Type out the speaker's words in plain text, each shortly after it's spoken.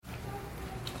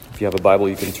If you have a Bible,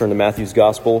 you can turn to Matthew's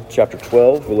Gospel, chapter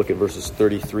 12. We'll look at verses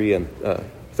 33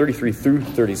 through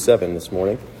 37 this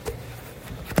morning.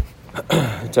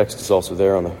 The text is also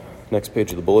there on the next page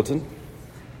of the bulletin.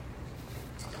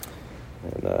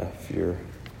 And if you're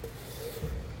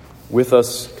with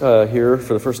us here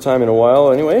for the first time in a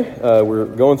while, anyway, we're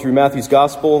going through Matthew's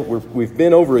Gospel. We've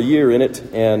been over a year in it,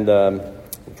 and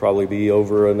we'll probably be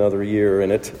over another year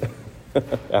in it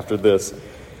after this.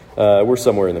 We're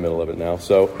somewhere in the middle of it now.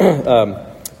 So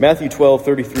Matthew 12,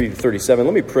 33 to 37.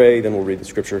 Let me pray, then we'll read the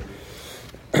scripture.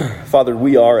 Father,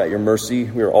 we are at your mercy.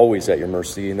 We are always at your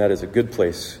mercy, and that is a good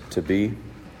place to be.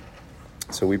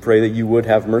 So we pray that you would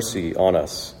have mercy on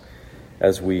us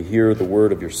as we hear the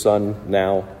word of your Son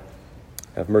now.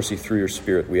 Have mercy through your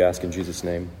Spirit, we ask in Jesus'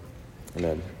 name.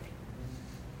 Amen.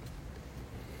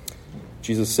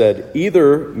 Jesus said,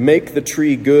 "Either make the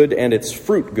tree good and its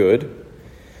fruit good,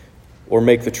 or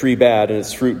make the tree bad and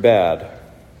its fruit bad.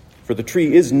 For the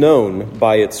tree is known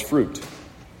by its fruit.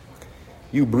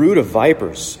 You brood of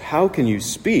vipers, how can you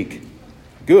speak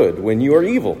good when you are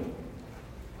evil?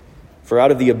 For out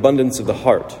of the abundance of the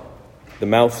heart, the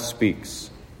mouth speaks.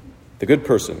 The good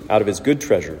person out of his good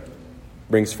treasure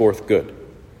brings forth good,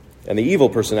 and the evil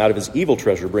person out of his evil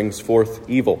treasure brings forth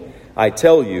evil. I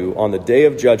tell you, on the day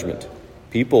of judgment,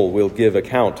 people will give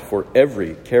account for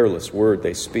every careless word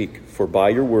they speak. For by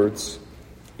your words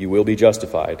you will be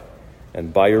justified,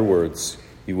 and by your words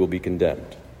you will be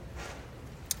condemned."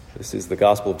 This is the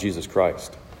gospel of Jesus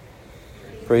Christ.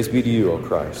 Praise be to you, O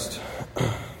Christ.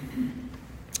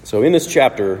 So in this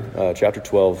chapter, chapter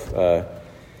 12,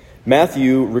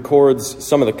 Matthew records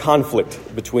some of the conflict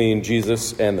between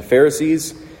Jesus and the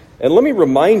Pharisees. And let me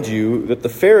remind you that the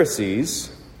Pharisees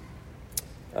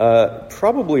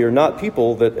probably are not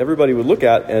people that everybody would look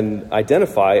at and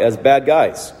identify as bad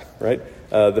guys, right?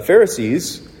 The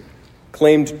Pharisees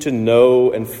claimed to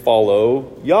know and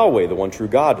follow Yahweh, the one true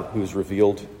God who is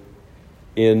revealed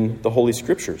in the Holy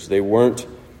Scriptures. They weren't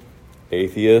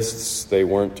atheists, they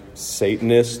weren't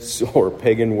Satanists or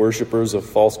pagan worshipers of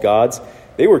false gods.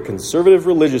 They were conservative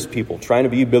religious people trying to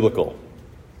be biblical.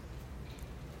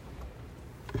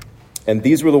 And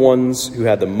these were the ones who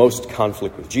had the most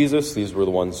conflict with Jesus. These were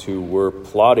the ones who were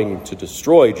plotting to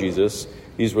destroy Jesus.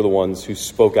 These were the ones who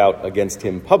spoke out against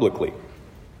him publicly.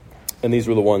 And these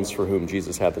were the ones for whom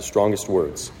Jesus had the strongest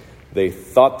words. They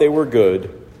thought they were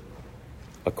good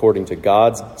according to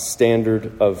God's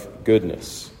standard of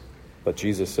goodness. But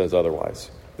Jesus says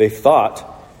otherwise. They thought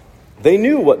they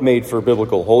knew what made for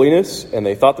biblical holiness, and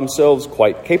they thought themselves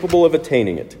quite capable of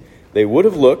attaining it. They would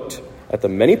have looked at the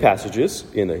many passages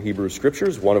in the Hebrew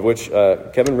Scriptures, one of which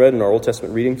Kevin read in our Old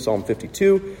Testament reading, Psalm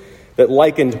 52, that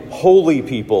likened holy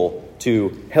people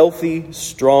to healthy,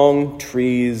 strong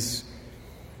trees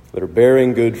that are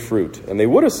bearing good fruit. And they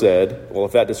would have said, well,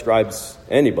 if that describes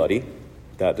anybody,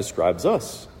 that describes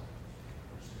us.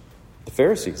 The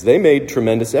Pharisees, they made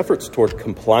tremendous efforts toward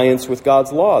compliance with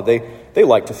God's law. They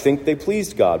liked to think they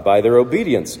pleased God by their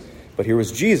obedience. But here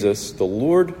was Jesus, the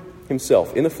Lord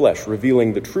himself, in the flesh,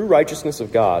 revealing the true righteousness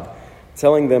of God,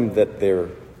 telling them that they're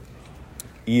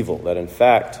evil, that in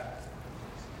fact,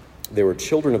 they were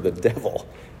children of the devil.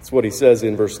 That's what he says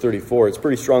in verse 34. It's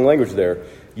pretty strong language there.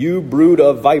 "You brood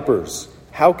of vipers,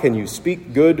 how can you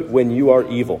speak good when you are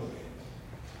evil?"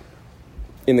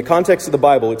 In the context of the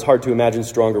Bible, it's hard to imagine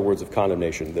stronger words of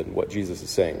condemnation than what Jesus is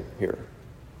saying here.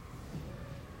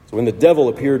 So when the devil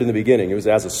appeared in the beginning, it was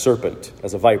as a serpent,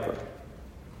 as a viper.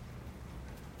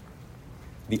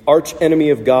 The arch enemy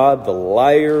of God, the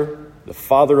liar, the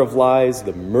father of lies,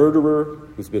 the murderer,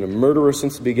 who's been a murderer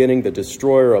since the beginning, the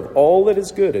destroyer of all that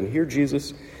is good. And here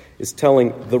Jesus is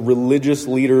telling the religious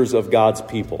leaders of God's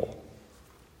people,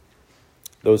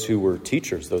 those who were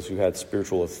teachers, those who had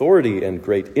spiritual authority and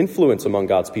great influence among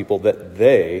God's people, that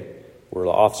they were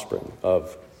the offspring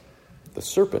of the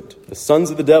serpent, the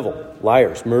sons of the devil,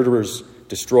 liars, murderers,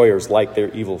 destroyers like their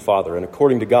evil father. And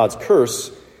according to God's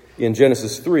curse in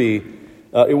Genesis 3,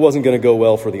 it wasn't going to go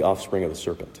well for the offspring of the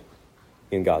serpent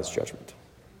in God's judgment.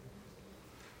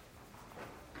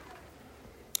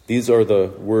 These are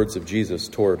the words of Jesus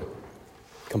toward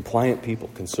compliant people,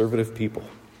 conservative people,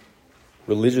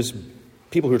 religious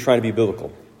people who are trying to be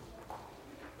biblical,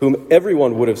 whom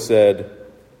everyone would have said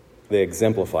they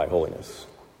exemplify holiness.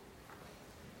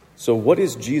 So what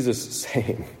is Jesus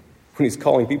saying when he's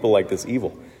calling people like this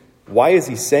evil? Why is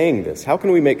he saying this? How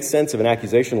can we make sense of an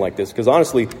accusation like this? Because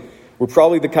honestly, we're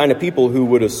probably the kind of people who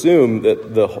would assume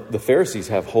that the Pharisees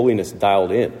have holiness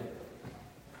dialed in.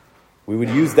 We would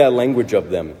use that language of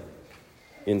them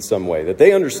in some way, that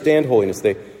they understand holiness,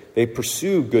 they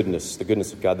pursue goodness, the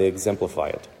goodness of God, they exemplify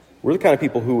it. We're the kind of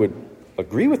people who would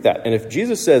agree with that. And if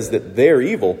Jesus says that they're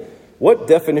evil, what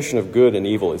definition of good and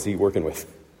evil is he working with?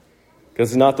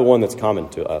 Because it's not the one that's common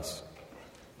to us.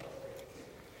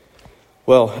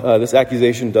 Well, this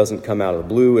accusation doesn't come out of the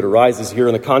blue. It arises here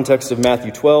in the context of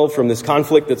Matthew 12 from this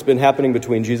conflict that's been happening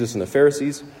between Jesus and the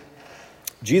Pharisees.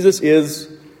 Jesus is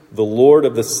the Lord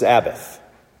of the Sabbath.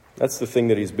 That's the thing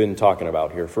that he's been talking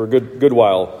about here for a good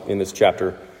while in this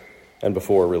chapter and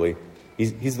before, really.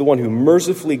 He's the one who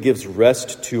mercifully gives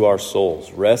rest to our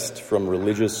souls, rest from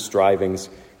religious strivings,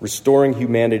 restoring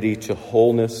humanity to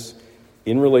wholeness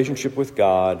in relationship with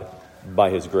God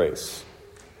by his grace.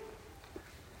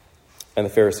 And the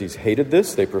Pharisees hated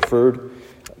this. They preferred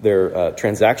their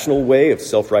transactional way of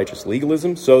self-righteous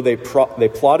legalism, so they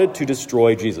plotted to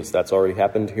destroy Jesus. That's already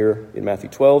happened here in Matthew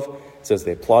 12. It says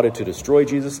they plotted to destroy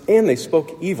Jesus, and they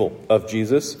spoke evil of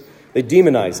Jesus. They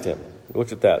demonized him. We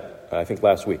looked at that, I think,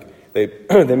 last week.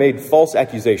 They made false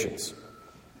accusations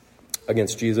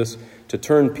against Jesus to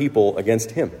turn people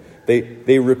against him.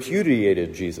 They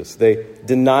repudiated Jesus. They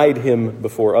denied him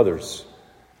before others.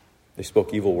 They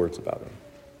spoke evil words about him.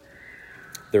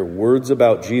 Their words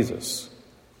about Jesus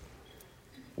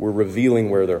were revealing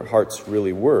where their hearts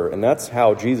really were. And that's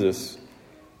how Jesus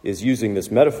is using this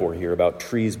metaphor here about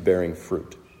trees bearing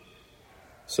fruit.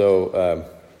 So,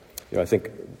 I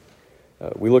think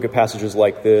we look at passages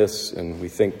like this and we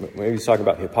think maybe he's talking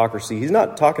about hypocrisy. He's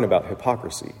not talking about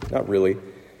hypocrisy, not really,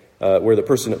 where the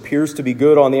person appears to be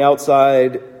good on the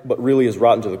outside but really is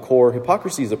rotten to the core.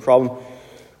 Hypocrisy is a problem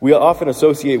we often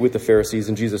associate with the Pharisees,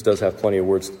 and Jesus does have plenty of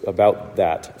words about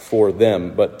that for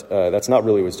them, but that's not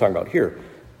really what he's talking about here,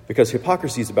 because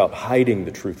hypocrisy is about hiding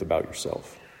the truth about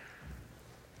yourself.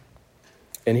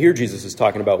 And here Jesus is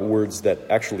talking about words that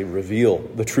actually reveal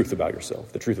the truth about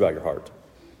yourself, the truth about your heart.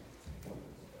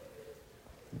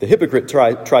 The hypocrite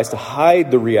tries to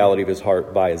hide the reality of his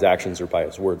heart by his actions or by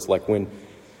his words, like when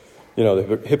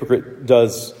the hypocrite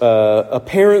does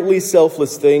apparently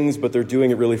selfless things, but they're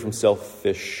doing it really from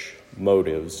selfish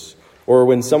motives. Or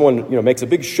when someone, makes a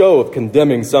big show of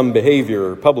condemning some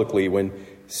behavior publicly when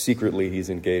secretly he's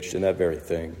engaged in that very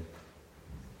thing.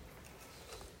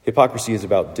 Hypocrisy is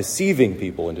about deceiving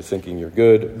people into thinking you're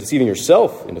good, deceiving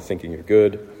yourself into thinking you're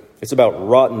good. It's about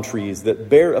rotten trees that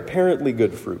bear apparently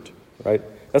good fruit, right?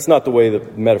 That's not the way the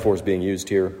metaphor is being used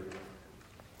here.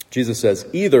 Jesus says,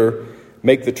 either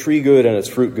make the tree good and its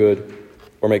fruit good,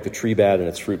 or make the tree bad and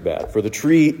its fruit bad. For the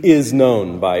tree is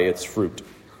known by its fruit.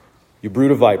 You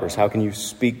brood of vipers, how can you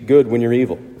speak good when you're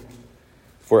evil?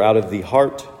 For out of the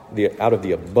heart, out of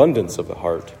the abundance of the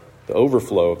heart, the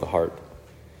overflow of the heart,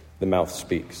 the mouth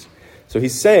speaks. So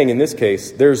he's saying in this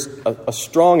case, there's a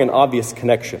strong and obvious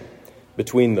connection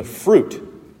between the fruit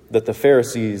that the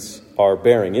Pharisees are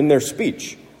bearing in their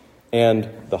speech and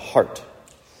the heart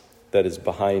that is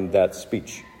behind that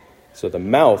speech. So the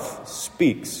mouth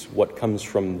speaks what comes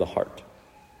from the heart.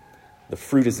 The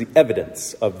fruit is the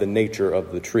evidence of the nature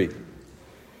of the tree.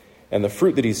 And the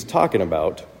fruit that he's talking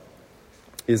about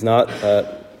is not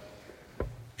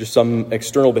just some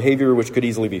external behavior which could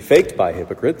easily be faked by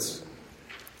hypocrites,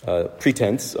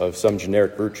 pretense of some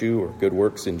generic virtue or good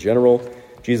works in general.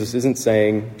 Jesus isn't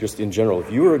saying just in general,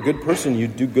 if you were a good person,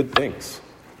 you'd do good things.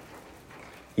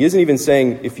 He isn't even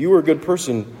saying if you were a good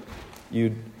person,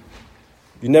 you'd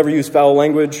never use foul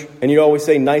language, and you'd always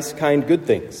say nice, kind, good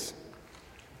things.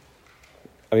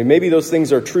 I mean, maybe those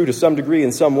things are true to some degree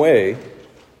in some way,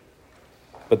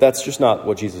 but that's just not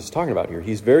what Jesus is talking about here.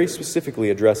 He's very specifically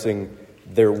addressing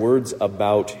their words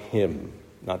about him,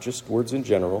 not just words in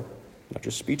general, not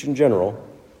just speech in general,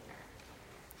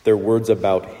 their words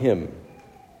about him,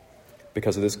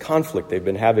 because of this conflict they've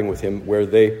been having with him where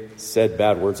they said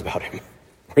bad words about him,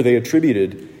 where they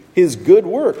attributed his good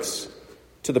works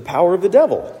to the power of the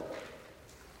devil.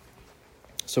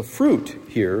 So fruit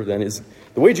here then is,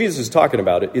 the way Jesus is talking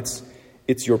about it,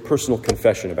 it's your personal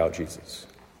confession about Jesus.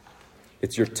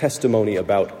 It's your testimony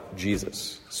about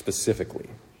Jesus specifically.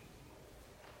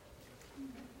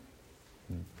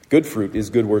 Good fruit is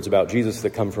good words about Jesus that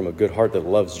come from a good heart that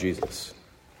loves Jesus.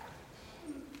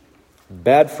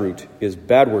 Bad fruit is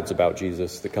bad words about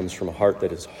Jesus that comes from a heart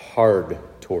that is hard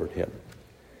toward him.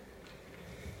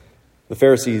 The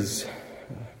Pharisees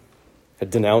had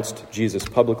denounced Jesus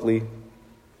publicly,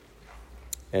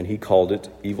 and he called it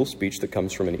evil speech that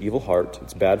comes from an evil heart.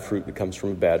 It's bad fruit that comes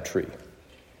from a bad tree.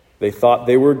 They thought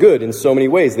they were good in so many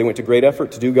ways. They went to great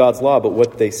effort to do God's law, but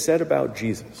what they said about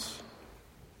Jesus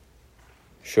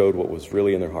showed what was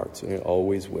really in their hearts, and it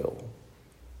always will.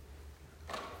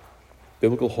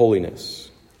 Biblical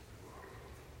holiness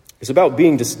is about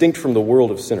being distinct from the world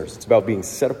of sinners. It's about being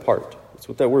set apart. That's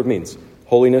what that word means.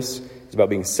 Holiness is about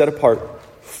being set apart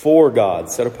for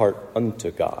God, set apart unto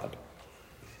God.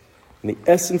 And the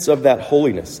essence of that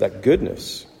holiness, that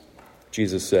goodness,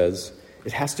 Jesus says,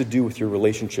 it has to do with your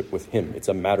relationship with him. It's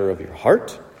a matter of your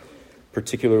heart,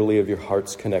 particularly of your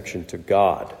heart's connection to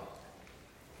God,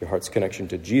 your heart's connection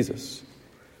to Jesus.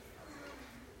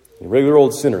 The regular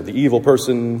old sinner, the evil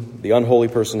person, the unholy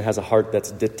person has a heart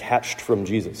that's detached from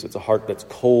Jesus. It's a heart that's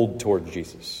cold toward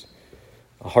Jesus,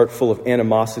 a heart full of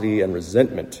animosity and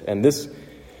resentment. And this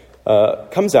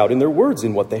comes out in their words,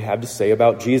 in what they have to say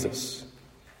about Jesus.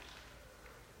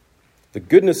 The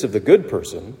goodness of the good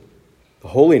person, the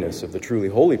holiness of the truly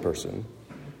holy person,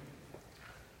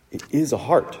 it is a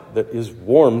heart that is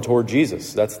warm toward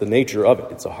Jesus. That's the nature of it.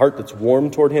 It's a heart that's warm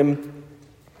toward him,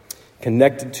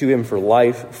 connected to him for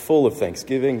life, full of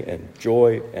thanksgiving and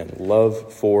joy and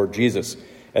love for Jesus.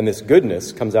 And this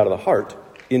goodness comes out of the heart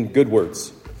in good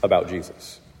words about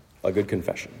Jesus, a good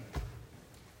confession.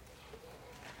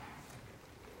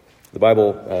 The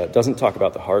Bible doesn't talk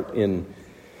about the heart in,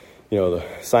 the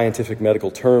scientific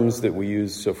medical terms that we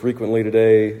use so frequently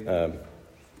today,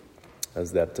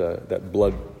 as that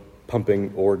blood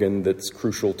pumping organ that's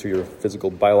crucial to your physical,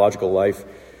 biological life.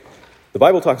 The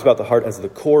Bible talks about the heart as the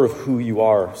core of who you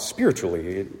are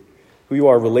spiritually, who you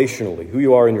are relationally, who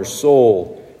you are in your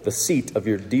soul, the seat of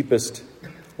your deepest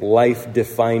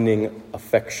life-defining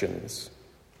affections.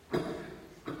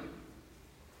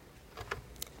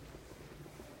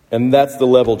 And that's the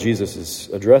level Jesus is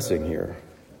addressing here.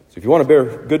 So if you want to bear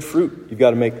good fruit, you've got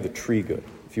to make the tree good.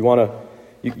 If you want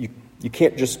to, you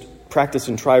can't just practice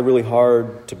and try really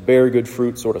hard to bear good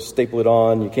fruit, sort of staple it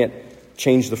on. You can't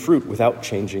change the fruit without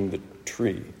changing the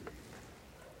tree.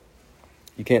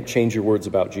 You can't change your words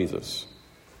about Jesus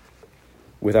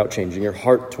without changing your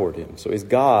heart toward him. So is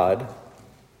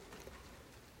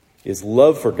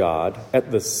love for God at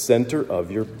the center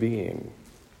of your being?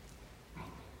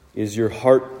 Is your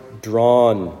heart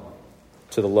drawn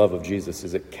to the love of Jesus?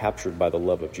 Is it captured by the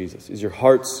love of Jesus? Is your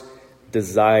heart's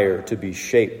desire to be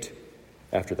shaped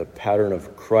after the pattern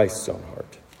of Christ's own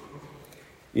heart?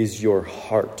 Is your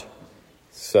heart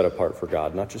set apart for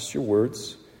God? Not just your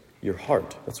words, your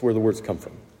heart. That's where the words come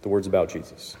from, the words about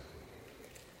Jesus.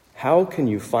 How can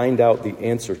you find out the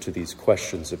answer to these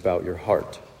questions about your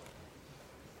heart?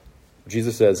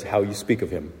 Jesus says how you speak of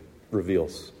him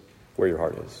reveals where your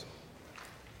heart is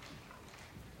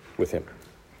with him.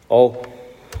 All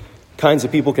kinds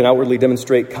of people can outwardly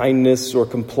demonstrate kindness or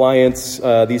compliance.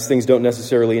 These things don't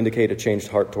necessarily indicate a changed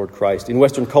heart toward Christ. In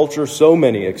Western culture, so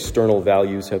many external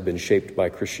values have been shaped by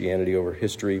Christianity over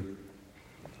history.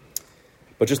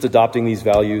 But just adopting these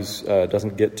values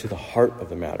doesn't get to the heart of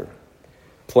the matter.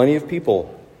 Plenty of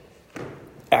people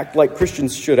act like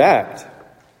Christians should act,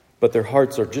 but their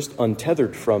hearts are just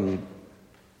untethered from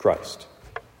Christ.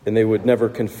 And they would never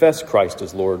confess Christ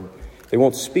as Lord. They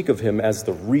won't speak of him as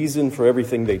the reason for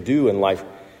everything they do in life.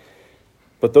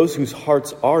 But those whose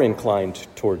hearts are inclined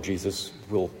toward Jesus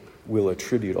will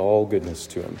attribute all goodness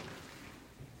to him.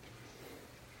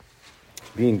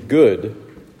 Being good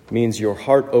means your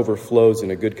heart overflows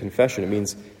in a good confession. It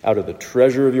means out of the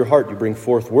treasure of your heart you bring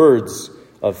forth words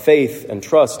of faith and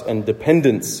trust and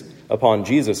dependence upon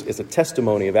Jesus. It's a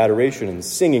testimony of adoration and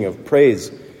singing of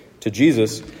praise to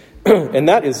Jesus. And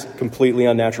that is completely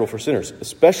unnatural for sinners,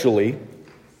 especially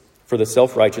for the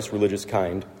self-righteous religious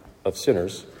kind of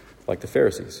sinners like the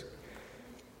Pharisees.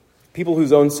 People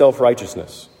whose own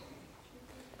self-righteousness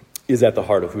is at the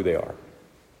heart of who they are.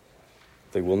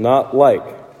 They will not like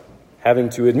having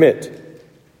to admit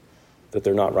that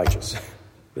they're not righteous,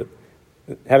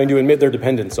 having to admit their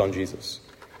dependence on Jesus.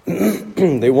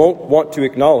 They won't want to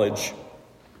acknowledge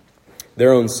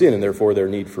their own sin and therefore their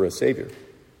need for a Savior.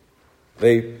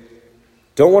 They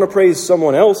don't want to praise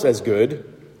someone else as good.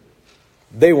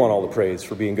 They want all the praise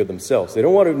for being good themselves. They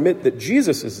don't want to admit that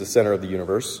Jesus is the center of the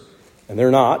universe, and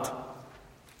they're not.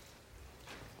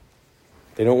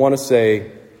 They don't want to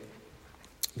say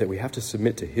that we have to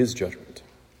submit to his judgment.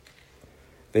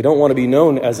 They don't want to be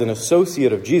known as an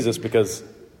associate of Jesus because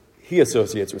he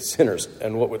associates with sinners,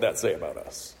 and what would that say about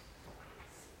us?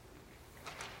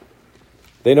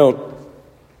 They don't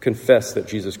confess that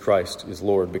Jesus Christ is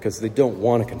Lord because they don't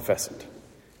want to confess it,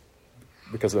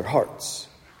 because of their hearts.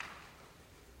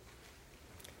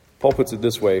 Paul puts it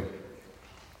this way,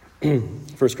 1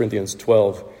 Corinthians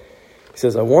 12. He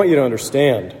says, I want you to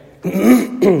understand.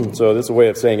 So this is a way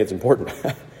of saying it's important.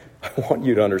 I want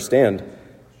you to understand.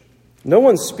 No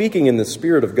one speaking in the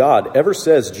Spirit of God ever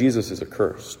says Jesus is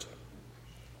accursed.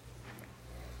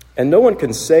 And no one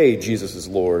can say Jesus is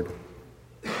Lord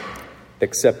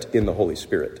except in the Holy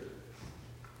Spirit.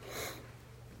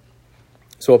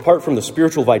 So apart from the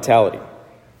spiritual vitality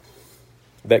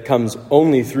that comes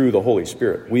only through the Holy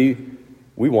Spirit.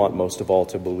 We want most of all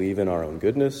to believe in our own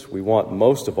goodness. We want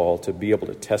most of all to be able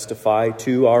to testify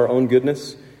to our own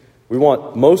goodness. We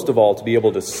want most of all to be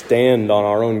able to stand on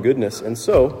our own goodness. And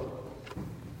so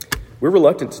we're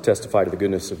reluctant to testify to the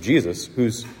goodness of Jesus,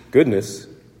 whose goodness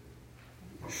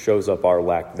shows up our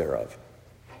lack thereof.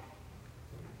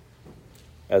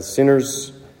 As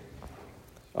sinners,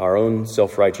 our own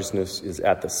self-righteousness is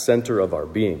at the center of our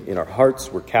being. In our hearts,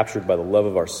 we're captured by the love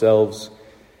of ourselves.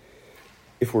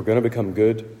 If we're going to become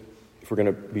good, if we're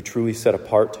going to be truly set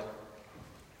apart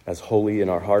as holy in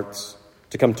our hearts,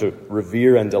 to come to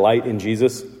revere and delight in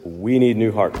Jesus, we need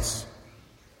new hearts.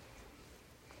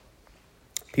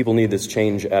 People need this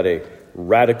change at a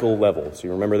radical level. So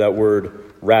you remember that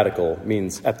word radical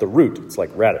means at the root. It's like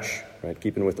radish, right?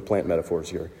 Keeping with the plant metaphors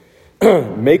here.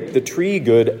 Make the tree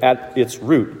good at its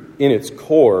root, in its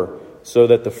core, so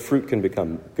that the fruit can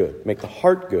become good. Make the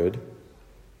heart good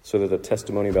so that the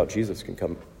testimony about Jesus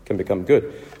can become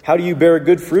good. How do you bear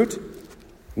good fruit?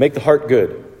 Make the heart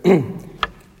good.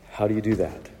 How do you do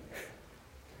that?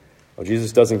 Well,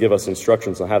 Jesus doesn't give us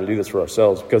instructions on how to do this for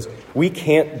ourselves because we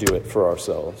can't do it for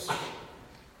ourselves.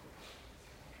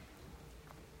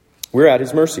 We're at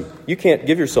his mercy. You can't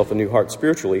give yourself a new heart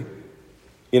spiritually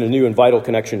in a new and vital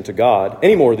connection to God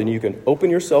any more than you can open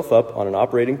yourself up on an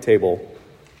operating table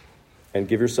and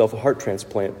give yourself a heart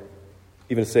transplant,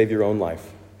 even to save your own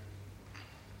life.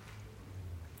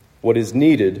 What is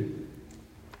needed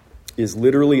is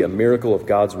literally a miracle of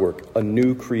God's work, a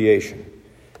new creation,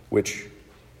 which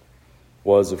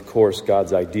was, of course,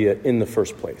 God's idea in the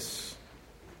first place.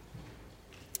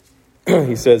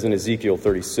 He says in Ezekiel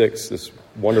 36, this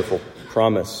wonderful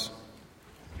promise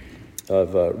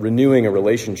of renewing a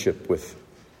relationship with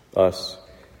us.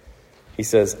 He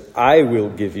says, I will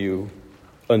give you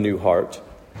a new heart,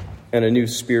 and a new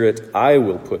spirit I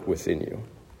will put within you.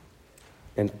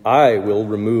 And I will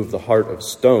remove the heart of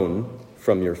stone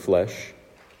from your flesh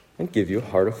and give you a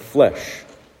heart of flesh.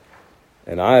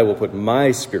 And I will put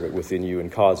my spirit within you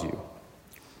and cause you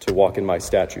to walk in my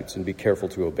statutes and be careful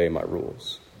to obey my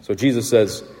rules. So Jesus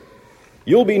says,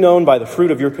 you'll be known by the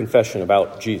fruit of your confession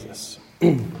about Jesus.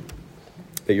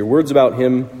 That your words about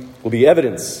him will be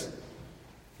evidence,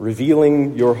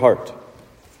 revealing your heart.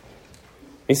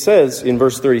 He says in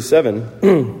verse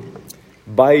 37,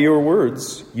 by your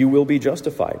words you will be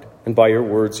justified, and by your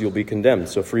words you'll be condemned.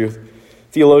 So for you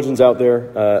theologians out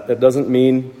there, that doesn't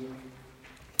mean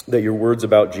that your words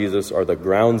about Jesus are the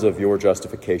grounds of your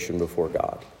justification before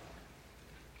God.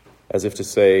 As if to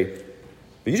say,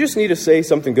 but you just need to say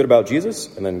something good about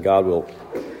Jesus, and then God will,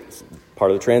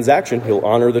 part of the transaction, he'll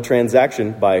honor the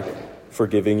transaction by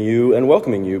forgiving you and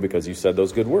welcoming you because you said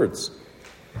those good words.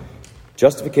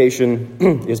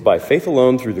 Justification is by faith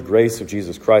alone through the grace of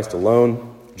Jesus Christ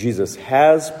alone. Jesus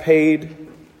has paid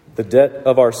the debt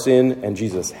of our sin, and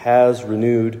Jesus has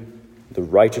renewed the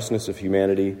righteousness of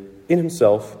humanity in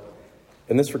himself.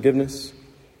 And this forgiveness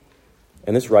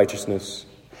and this righteousness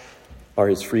are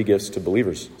his free gifts to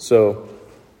believers. So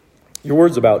your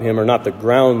words about him are not the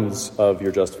grounds of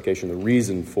your justification, the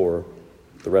reason for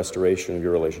the restoration of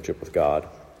your relationship with God,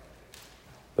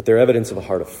 but they're evidence of a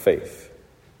heart of faith.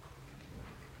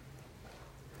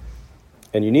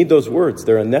 And you need those words.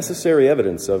 They're a necessary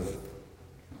evidence of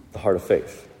the heart of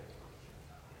faith.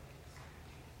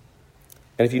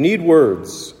 And if you need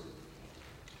words,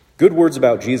 good words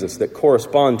about Jesus that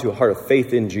correspond to a heart of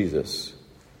faith in Jesus,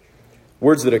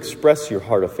 words that express your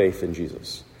heart of faith in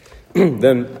Jesus,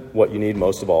 then what you need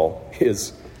most of all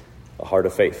is a heart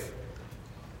of faith.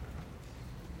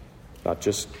 Not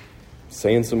just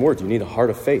saying some words. You need a heart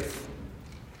of faith.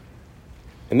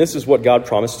 And this is what God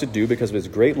promised to do because of his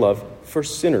great love for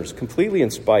sinners, completely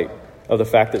in spite of the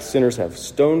fact that sinners have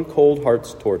stone-cold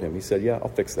hearts toward him. He said, yeah, I'll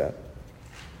fix that.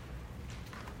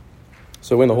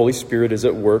 So when the Holy Spirit is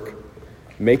at work,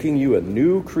 making you a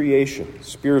new creation,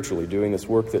 spiritually doing this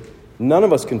work that none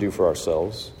of us can do for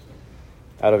ourselves,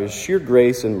 out of his sheer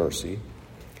grace and mercy,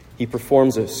 he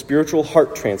performs a spiritual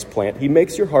heart transplant. He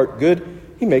makes your heart good.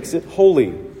 He makes it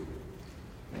holy.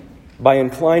 By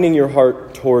inclining your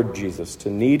heart toward Jesus, to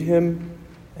need him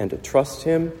and to trust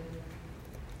him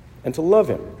and to love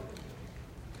him.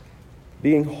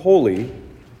 Being holy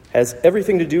has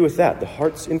everything to do with that, the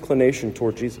heart's inclination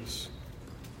toward Jesus.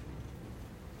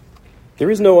 There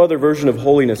is no other version of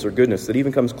holiness or goodness that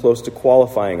even comes close to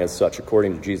qualifying as such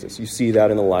according to Jesus. You see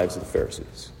that in the lives of the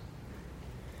Pharisees.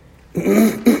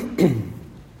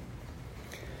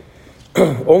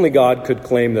 Only God could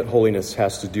claim that holiness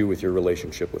has to do with your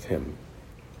relationship with him.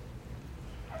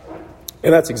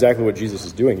 And that's exactly what Jesus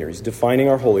is doing here. He's defining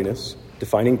our holiness,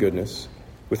 defining goodness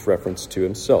with reference to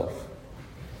himself.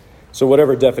 So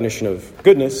whatever definition of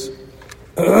goodness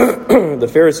the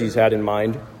Pharisees had in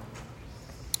mind,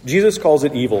 Jesus calls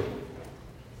it evil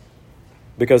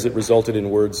because it resulted in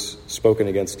words spoken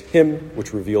against him,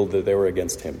 which revealed that they were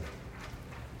against him,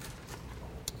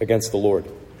 against the Lord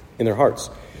in their hearts.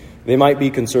 They might be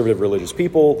conservative religious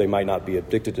people. They might not be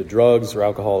addicted to drugs or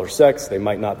alcohol or sex. They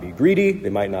might not be greedy.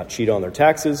 They might not cheat on their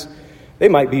taxes. They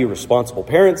might be responsible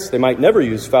parents. They might never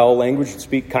use foul language and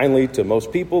speak kindly to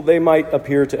most people. They might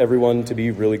appear to everyone to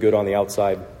be really good on the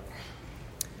outside.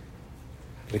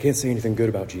 They can't say anything good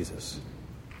about Jesus,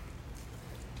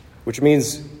 which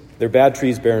means they're bad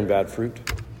trees bearing bad fruit.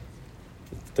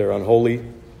 They're unholy,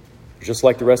 just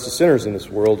like the rest of sinners in this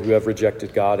world who have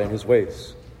rejected God and his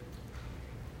ways.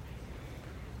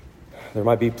 There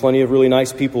might be plenty of really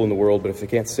nice people in the world, but if they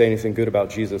can't say anything good about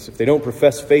Jesus, if they don't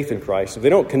profess faith in Christ, if they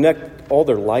don't connect all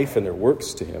their life and their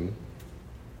works to him,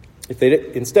 if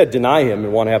they instead deny him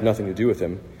and want to have nothing to do with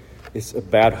him, it's a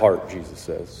bad heart, Jesus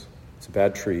says. It's a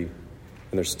bad tree,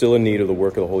 and they're still in need of the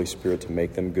work of the Holy Spirit to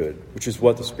make them good, which is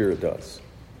what the Spirit does.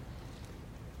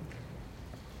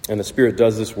 And the Spirit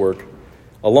does this work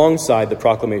alongside the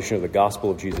proclamation of the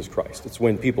gospel of Jesus Christ. It's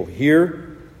when people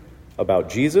hear about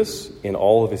Jesus in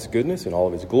all of his goodness, in all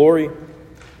of his glory,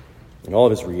 in all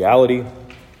of his reality,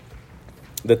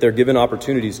 that they're given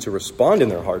opportunities to respond in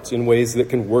their hearts in ways that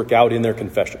can work out in their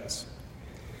confessions.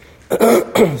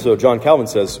 So John Calvin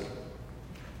says,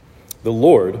 the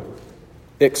Lord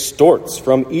extorts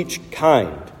from each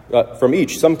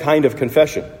some kind of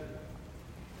confession,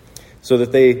 so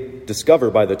that they discover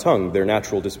by the tongue their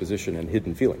natural disposition and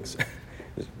hidden feelings.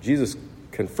 Jesus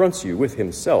confronts you with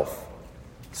himself,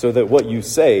 so that what you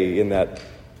say in that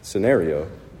scenario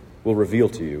will reveal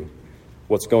to you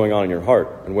what's going on in your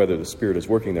heart and whether the Spirit is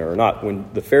working there or not. When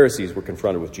the Pharisees were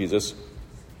confronted with Jesus,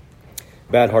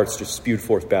 bad hearts just spewed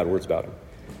forth bad words about him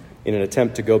in an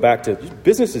attempt to go back to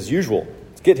business as usual.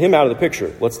 Let's get him out of the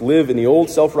picture. Let's live in the old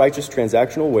self-righteous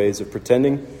transactional ways of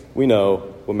pretending we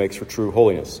know what makes for true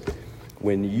holiness.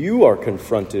 When you are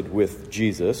confronted with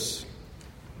Jesus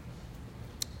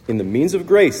in the means of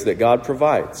grace that God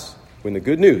provides, when the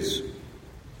good news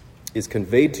is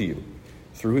conveyed to you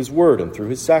through his word and through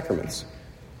his sacraments,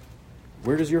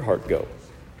 where does your heart go?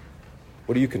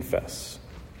 What do you confess?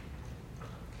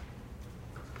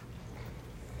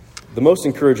 The most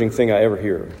encouraging thing I ever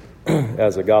hear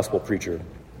as a gospel preacher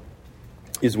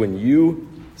is when you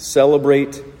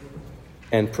celebrate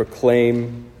and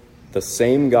proclaim the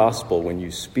same gospel, when you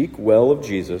speak well of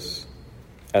Jesus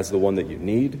as the one that you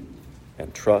need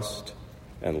and trust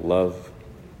and love,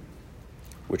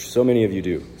 which so many of you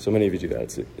do. So many of you do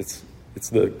that. It's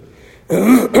the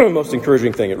most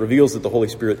encouraging thing. It reveals that the Holy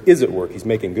Spirit is at work. He's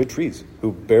making good trees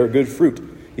who bear good fruit.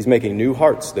 He's making new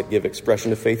hearts that give expression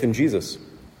to faith in Jesus.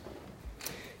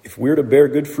 If we're to bear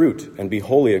good fruit and be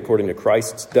holy according to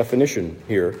Christ's definition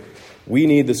here, we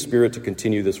need the Spirit to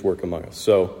continue this work among us.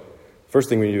 So, first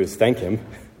thing we need to do is thank him.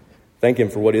 Thank him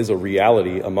for what is a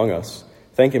reality among us.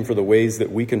 Thank him for the ways that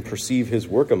we can perceive his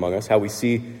work among us, how we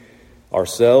see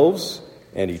ourselves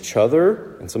and each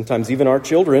other, and sometimes even our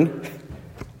children,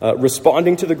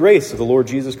 responding to the grace of the Lord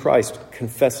Jesus Christ,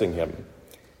 confessing him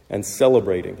and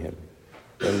celebrating him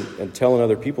and telling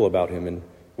other people about him in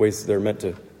ways that are meant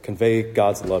to convey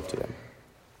God's love to them.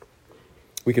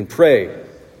 We can pray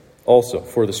also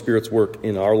for the Spirit's work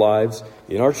in our lives,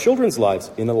 in our children's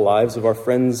lives, in the lives of our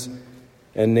friends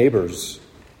and neighbors.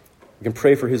 We can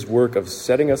pray for his work of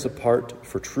setting us apart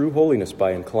for true holiness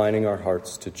by inclining our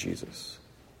hearts to Jesus.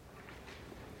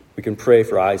 We can pray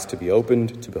for eyes to be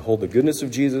opened to behold the goodness of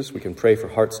Jesus. We can pray for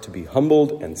hearts to be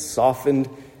humbled and softened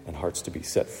and hearts to be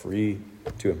set free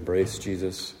to embrace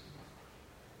Jesus.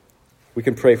 We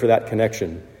can pray for that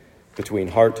connection between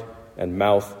heart and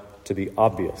mouth to be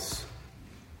obvious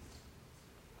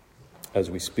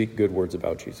as we speak good words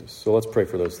about Jesus. So let's pray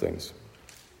for those things.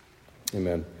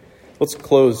 Amen. Let's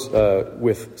close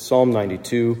with Psalm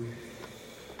 92.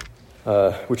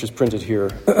 Which is printed here.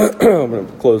 I'm going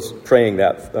to close praying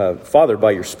that. Father,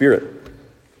 by your Spirit,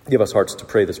 give us hearts to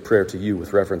pray this prayer to you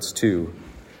with reference to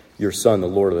your Son, the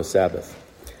Lord of the Sabbath.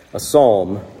 A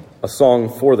psalm, a song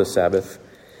for the Sabbath.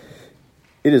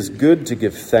 It is good to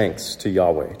give thanks to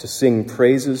Yahweh, to sing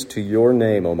praises to your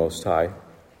name, O Most High,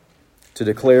 to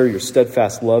declare your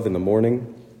steadfast love in the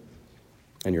morning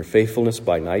and your faithfulness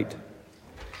by night,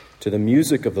 to the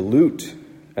music of the lute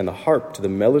and the harp, to the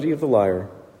melody of the lyre.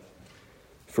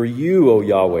 For you, O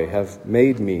Yahweh, have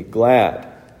made me glad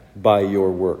by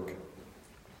your work.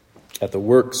 At the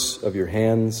works of your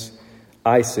hands,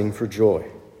 I sing for joy.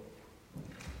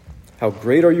 How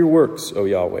great are your works, O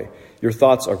Yahweh! Your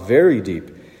thoughts are very deep.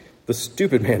 The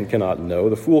stupid man cannot know,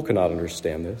 the fool cannot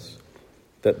understand this.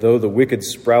 that though the wicked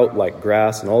sprout like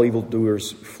grass and all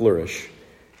evildoers flourish,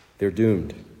 they're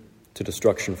doomed to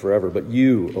destruction forever. But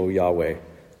you, O Yahweh,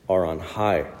 are on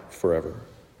high forever.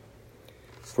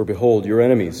 For behold your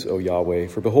enemies, O Yahweh,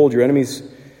 for behold your enemies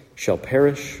shall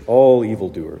perish, all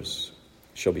evildoers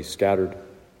shall be scattered.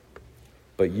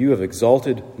 But you have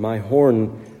exalted my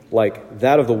horn like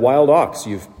that of the wild ox.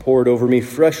 You've poured over me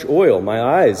fresh oil. My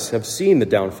eyes have seen the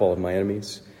downfall of my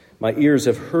enemies. My ears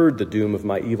have heard the doom of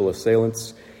my evil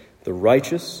assailants. The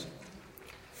righteous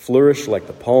flourish like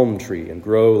the palm tree and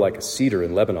grow like a cedar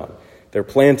in Lebanon. They're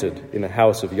planted in the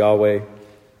house of Yahweh.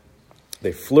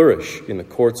 They flourish in the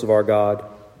courts of our God.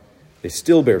 They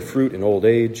still bear fruit in old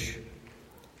age.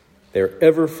 They are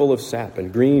ever full of sap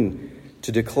and green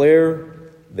to declare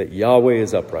that Yahweh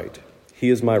is upright. He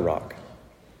is my rock,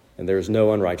 and there is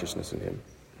no unrighteousness in him.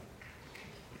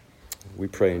 We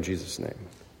pray in Jesus' name.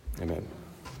 Amen.